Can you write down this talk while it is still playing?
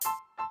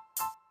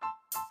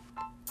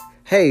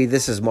Hey,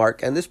 this is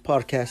Mark, and this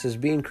podcast is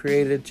being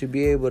created to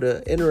be able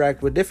to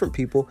interact with different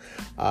people.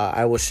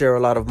 I will share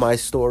a lot of my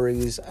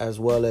stories as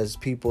well as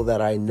people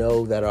that I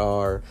know that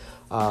are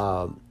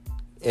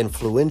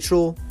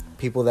influential,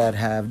 people that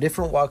have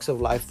different walks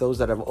of life, those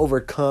that have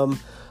overcome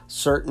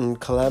certain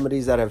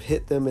calamities that have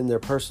hit them in their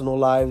personal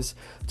lives,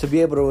 to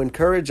be able to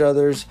encourage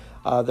others.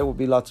 There will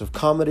be lots of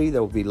comedy,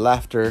 there will be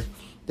laughter.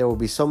 There will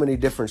be so many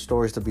different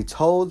stories to be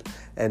told.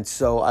 And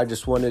so I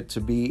just want it to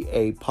be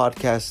a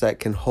podcast that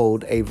can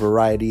hold a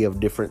variety of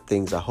different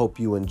things. I hope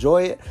you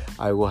enjoy it.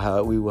 We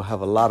will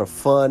have a lot of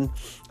fun.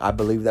 I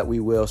believe that we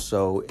will.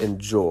 So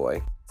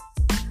enjoy.